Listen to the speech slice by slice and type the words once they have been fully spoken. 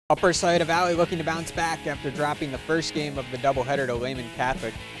Upper Scioto Valley looking to bounce back after dropping the first game of the doubleheader to Lehman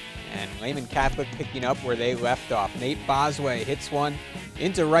Catholic. And Lehman Catholic picking up where they left off. Nate Bosway hits one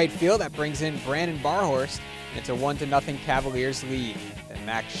into right field. That brings in Brandon Barhorst. It's a 1-0 Cavaliers lead. Then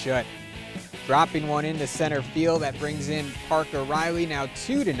Max Schutt dropping one into center field. That brings in Parker Riley. Now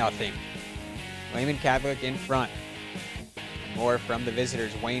 2-0. Lehman Catholic in front. More from the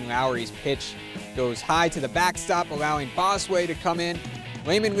visitors. Wayne Lowry's pitch goes high to the backstop, allowing Bosway to come in.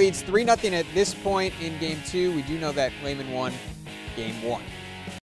 Lehman leads 3-0 at this point in Game 2. We do know that Lehman won Game 1.